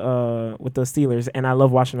the Steelers, and I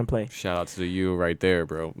love watching him play. Shout out to you right there,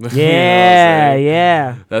 bro. Yeah,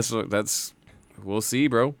 yeah. That's. We'll see,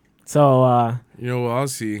 bro. So you know what I'll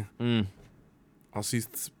see? Mm. I'll see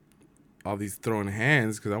all these throwing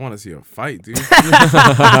hands because I want to see a fight, dude. We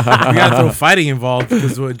gotta throw fighting involved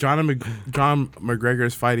because John McGregor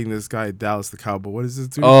is fighting this guy Dallas the Cowboy. What is this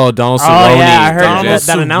dude? Oh, Donald Cerrone. Oh yeah, I heard Donald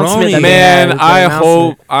that announcement. Cerrone. Man,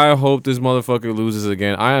 I hope this motherfucker loses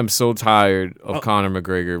again. I am so tired of Conor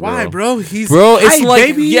McGregor, bro. Why, bro? He's it's hype, like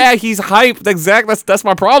baby. yeah, he's hyped. Exactly. That's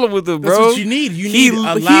my problem with it, bro. That's what you need. You he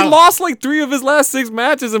need lost like 3 of his last 6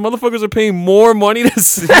 matches, and motherfuckers are paying more money to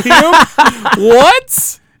see him.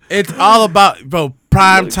 What? It's all about, bro,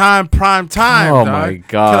 prime time. Oh dog. my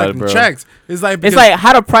God, Collecting bro. checks. It's like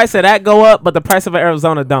how the price of that go up, but the price of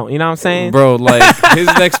Arizona don't. You know what I'm saying? Bro, like his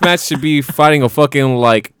next match should be fighting a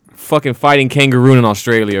fucking fighting kangaroo in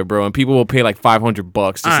Australia, bro, and people will pay like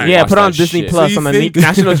 $500 to see Yeah, watch put on that Disney shit. Plus on the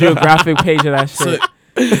National Geographic page of that shit.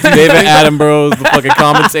 David Attenborough is the fucking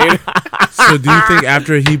commentator. So do you think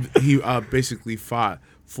after he basically fought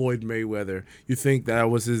Floyd Mayweather, you think that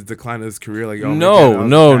was his decline of his career? Like, oh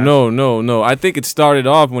No. I think it started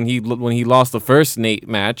off when he lost the first Nate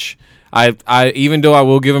match. I even though I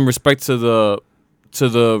will give him respect to the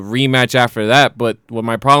rematch after that, but what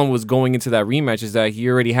my problem was going into that rematch is that he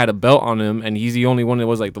already had a belt on him, and he's the only one that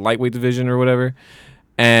was like the lightweight division or whatever,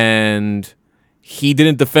 and he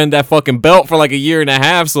didn't defend that fucking belt for like a year and a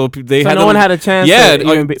half, so no one had a chance to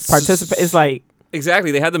even participate. It's like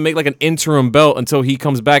exactly, they had to make like an interim belt until he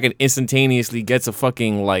comes back and instantaneously gets a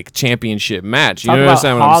fucking like championship match. You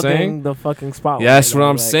understand what I'm saying? The fucking spotlight. Yeah, that's what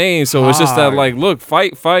I'm saying. So it's just that like, look,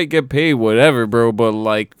 fight, get paid, whatever, bro. But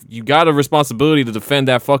like, you got a responsibility to defend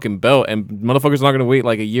that fucking belt, and motherfuckers not gonna wait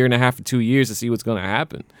like a year and a half to 2 years to see what's gonna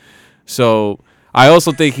happen. So I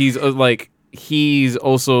also think he's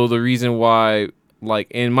also the reason why,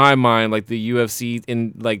 like in my mind, like the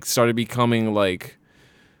UFC started becoming like,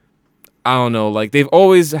 I don't know, like they've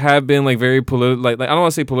always have been like very political, like I don't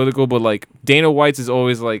want to say political, but like Dana White's is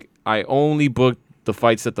always like, I only book the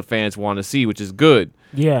fights that the fans want to see, which is good.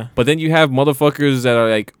 Yeah. But then you have motherfuckers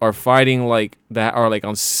that are fighting like that are like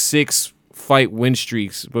on 6 fight win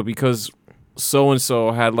streaks, but because so and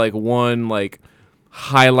so had like one like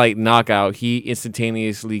highlight knockout, he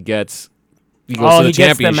instantaneously gets. He goes to the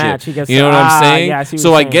championship. You know what I'm saying?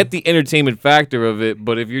 Yeah, I get the entertainment factor of it,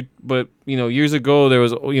 but years ago there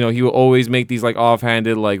was, he would always make these like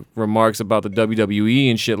offhanded like remarks about the WWE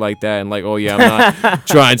and shit like that, and like, oh yeah, I'm not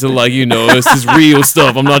trying to like, this is real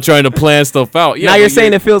stuff. I'm not trying to plan stuff out. Yeah, now you're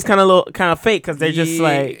saying it feels kind of fake because they're just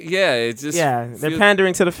like, it's just they're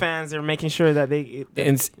pandering to the fans. They're making sure that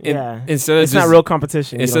instead of it's not real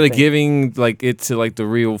competition. Instead of giving like it to like the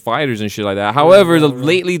real fighters and shit like that. However,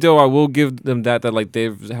 lately though, I will give them that like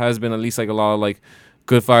there has been at least like a lot of like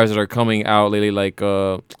good fighters that are coming out lately, like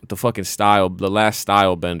the last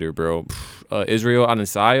style bender, bro. Israel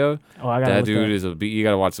Adesanya. That dude is you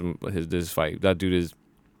gotta watch this fight. That dude is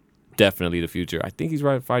definitely the future. I think he's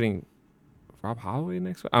fighting Rob Holloway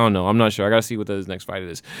next fight. I don't know. I'm not sure. I gotta see what his next fight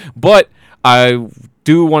is. But I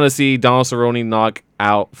do want to see Donald Cerrone knock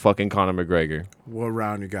out fucking Conor McGregor. What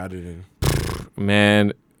round you got it in?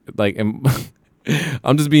 Man, like.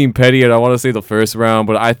 I'm just being petty, and I want to say the first round,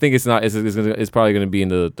 but I think it's not. It's probably going to be in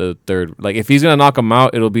the third. Like, if he's going to knock him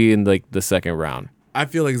out, it'll be in like the second round. I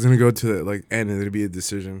feel like it's going to go to like end, and it'll be a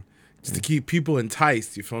decision just to keep people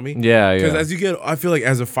enticed. You feel me? Yeah. Because as you get, I feel like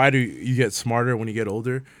as a fighter, you get smarter when you get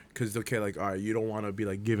older. Because all right, you don't want to be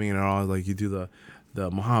like giving it all. Like you do the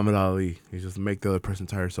Muhammad Ali. You just make the other person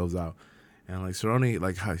tire themselves out. And like Cerrone,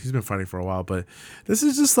 like he's been fighting for a while, but this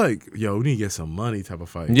is just like, we need to get some money type of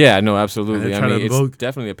fight. Yeah, no, absolutely. I mean, it's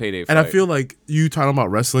definitely a payday fight. And I feel like you talking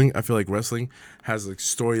about wrestling. I feel like wrestling has like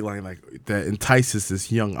storyline like that entices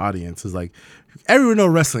this young audience. Is like everyone knows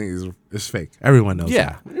wrestling is fake. Everyone knows.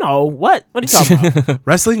 Yeah. That. No, what are you talking about?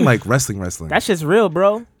 Wrestling, like wrestling. That shit's real,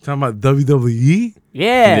 bro. Talking about WWE.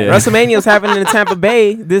 Yeah. WrestleMania's happening in Tampa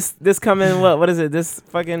Bay this coming what is it, this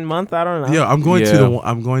fucking month? I don't know. Yeah, I'm going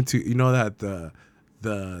to you know that the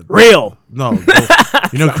real. No,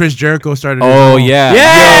 Chris Jericho started. Oh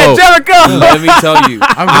yeah, Yo, Jericho. Let me tell you,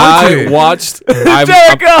 I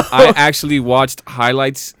actually watched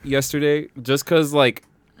highlights yesterday just because like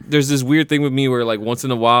there's this weird thing with me where like once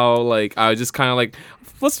in a while like I just kind of like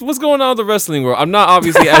what's going on in the wrestling world. I'm not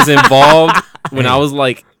obviously as involved when I was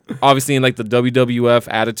like. Obviously, in like the WWF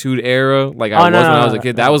Attitude Era, like I was when I was a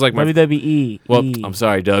kid, that was like my WWE. Well, I'm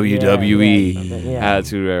sorry, WWE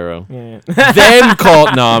Attitude Era. Yeah. Then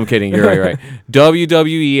called. No, I'm kidding. You're right.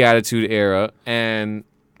 WWE Attitude Era, and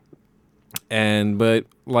but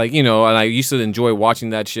like and I used to enjoy watching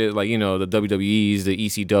that shit, like the WWEs, the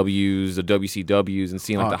ECWs, the WCWs, and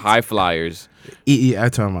seeing like the high flyers. I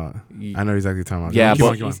talking about. I know exactly what you're talking about. Yeah,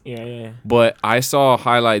 Keep on. Yeah. But I saw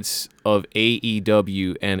highlights of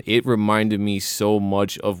AEW, and it reminded me so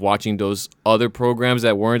much of watching those other programs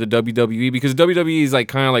that weren't the WWE, because WWE is like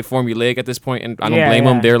kind of like formulaic at this point, and I don't blame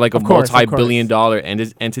them. They're like a multi-billion-dollar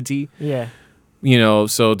entity. Yeah. You know,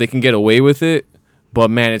 so they can get away with it. But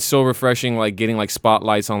man, it's so refreshing, like getting like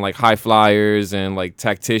spotlights on like high flyers and like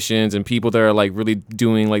tacticians and people that are like really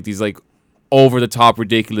doing like these like over the top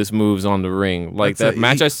ridiculous moves on the ring. Like that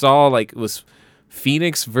match I saw like was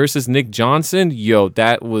Phoenix versus Nick Johnson. Yo,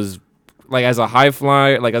 that was like as a high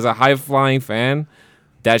flying fan,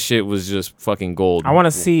 that shit was just fucking gold. I want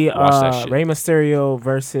to see Rey Mysterio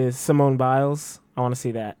versus Simone Biles. I want to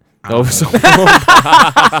see that. Oh, so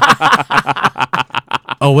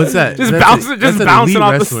oh, what's that? Just that's bouncing, just that's bouncing elite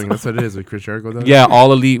off wrestling. That's what it is. With Chris Jericho does. yeah,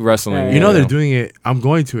 all elite wrestling. You know they're doing it. I'm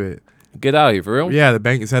going to it. Get out of here for real. Yeah, the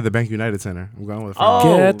bank. It's at the Bank United Center. I'm going with.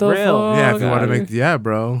 Oh, Get the real? Yeah, if you want to make. Yeah,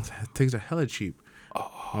 bro. Tickets are hella cheap.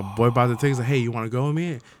 My boy bought the tickets. Like, hey, you want to go with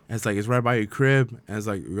me? And it's like it's right by your crib. And it's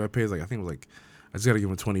like you gotta pay. Like I think it was like I just gotta give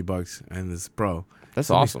him $20. And it's bro. That's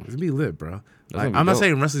awesome. It's gonna be lit, bro. That's Like, gonna be I'm not dope.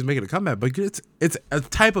 saying wrestling's making a comeback, but it's a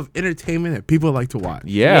type of entertainment that people like to watch.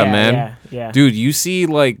 Yeah, man. Yeah. Dude, you see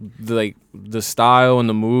like the style and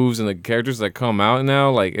the moves and the characters that come out now,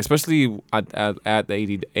 like especially at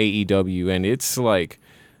the AEW, and it's like,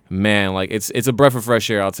 man, like it's a breath of fresh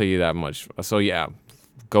air. I'll tell you that much. So yeah,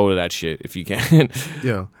 go to that shit if you can.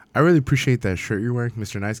 Yo, I really appreciate that shirt you're wearing,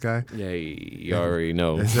 Mr. Nice Guy. Yeah, you already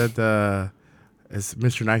know. Is that it's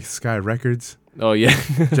Mr. Nice Guy Records? Oh yeah,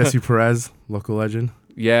 Jesse Perez, local legend.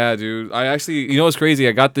 yeah, dude. I actually, you know what's crazy?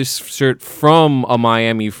 I got this shirt from a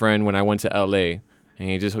Miami friend when I went to LA. And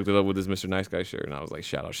he just hooked it up with this Mr. Nice Guy shirt, and I was like,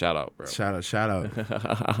 "Shout out, bro!" Shout out.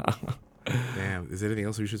 Damn, is there anything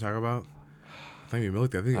else we should talk about? I think we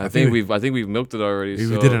milked it. I think we've milked it already. We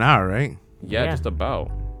so. did an hour, right? Yeah, Yeah. just about.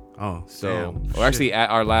 Oh, So, damn. or actually, at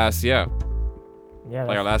our last, Yeah.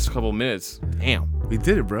 like our last couple minutes. Damn, We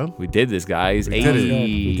did it, bro. we did this, guys. We did it.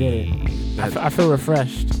 We did it. I feel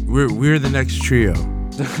refreshed. We're the next trio.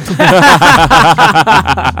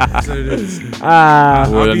 That's what it is.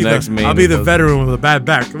 We're the next main I'll be the event. veteran with a bad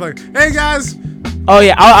back. I'm like, hey guys. Oh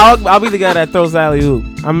yeah, I'll be the guy that throws the alley oop.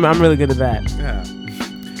 I'm really good at that. Yeah.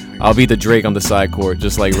 I'll be the Drake on the side court,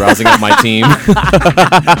 just like rousing up my team.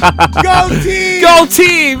 Go team. Go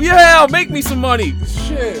team! Yeah, make me some money.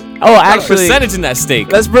 Shit. Oh, Got a actually, percentage in that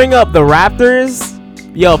stake. let's bring up the Raptors.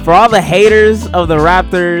 Yo, for all the haters of the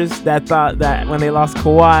Raptors that thought that when they lost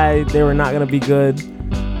Kawhi, they were not gonna be good.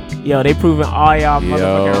 Yo, they proving all y'all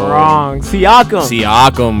motherfucking wrong.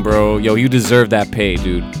 Siakam, bro. Yo, you deserve that pay,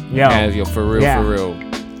 dude. Yo. And, yo, for real, Yeah. for real.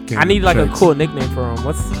 I need like a cool nickname for him.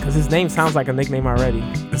 Because his name sounds like a nickname already.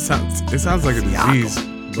 It sounds like a disease.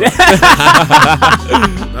 That's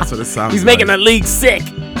what it sounds. He's like. making the league sick.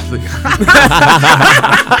 Alright.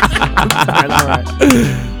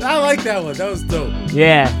 I like that one. That was dope.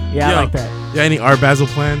 Yeah, I Yo. like that. Yeah, any Art Basel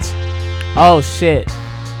plans? Oh shit.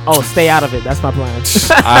 Oh, stay out of it. That's my plan.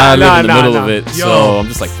 I live in the middle no. of it, Yo. so I'm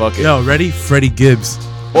just like, fuck it. Yo, ready? Freddie Gibbs.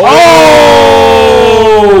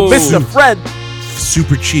 Oh, Mr. Fred.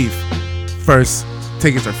 Super cheap. First,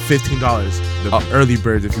 tickets are $15. The early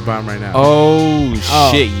birds if you buy them right now. Oh,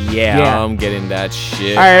 Oh, shit, yeah, yeah. I'm getting that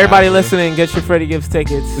shit. All right, everybody listening, get your Freddie Gibbs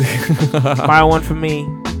tickets. Buy one for me,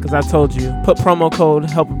 because I told you. Put promo code,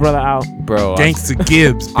 help a brother out. Bro, Gangsta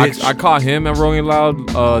Gibbs, bitch. I caught him at Rolling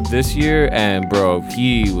Loud this year, and bro,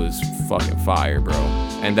 he was fucking fire, bro.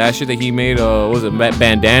 And that shit that he made, what was it,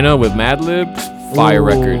 Bandana with Madlib? Fire Ooh.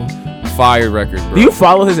 record. Fire record, bro. Do you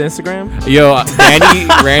follow his Instagram? Yo, Danny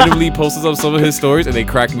randomly posts up some of his stories, and they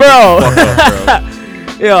crack me Bro. the fuck up, bro.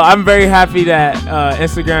 Yo, I'm very happy that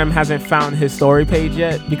Instagram hasn't found his story page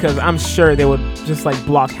yet, because I'm sure they would just like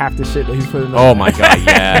block half the shit that he put in there. Oh my god,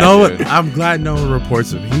 yeah. No, dude. I'm glad no one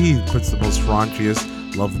reports him. He puts the most raunchiest,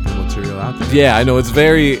 lovable material out there. Yeah, I know it's a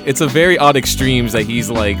very odd extremes that he's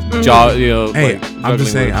like, you know. Hey, like, I'm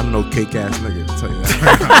just saying, juggling I'm no cake ass nigga. I'll tell you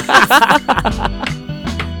that.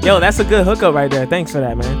 Yo, that's a good hookup right there. Thanks for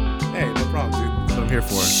that, man. Hey, no problem, dude. That's what I'm here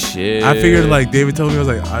for. with. Shit. I figured, like, David told me, I was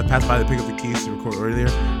like, I passed by to pick up the keys to record earlier.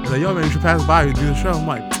 He's like, yo, man, you should pass by and do the show. I'm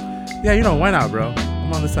like, yeah, why not, bro?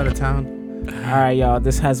 I'm on this side of town. All right, y'all.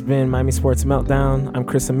 This has been Miami Sports Meltdown. I'm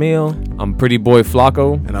Chris Emile. I'm Pretty Boy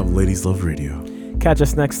Flacco. And I'm Ladies Love Radio. Catch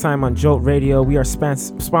us next time on Jolt Radio. We are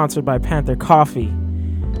sponsored by Panther Coffee.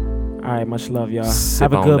 All right, much love, y'all.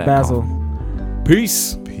 Sip Have a on good that Basil.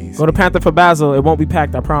 Peace. Peace. Go to Panther for Basil. It won't be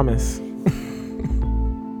packed, I promise.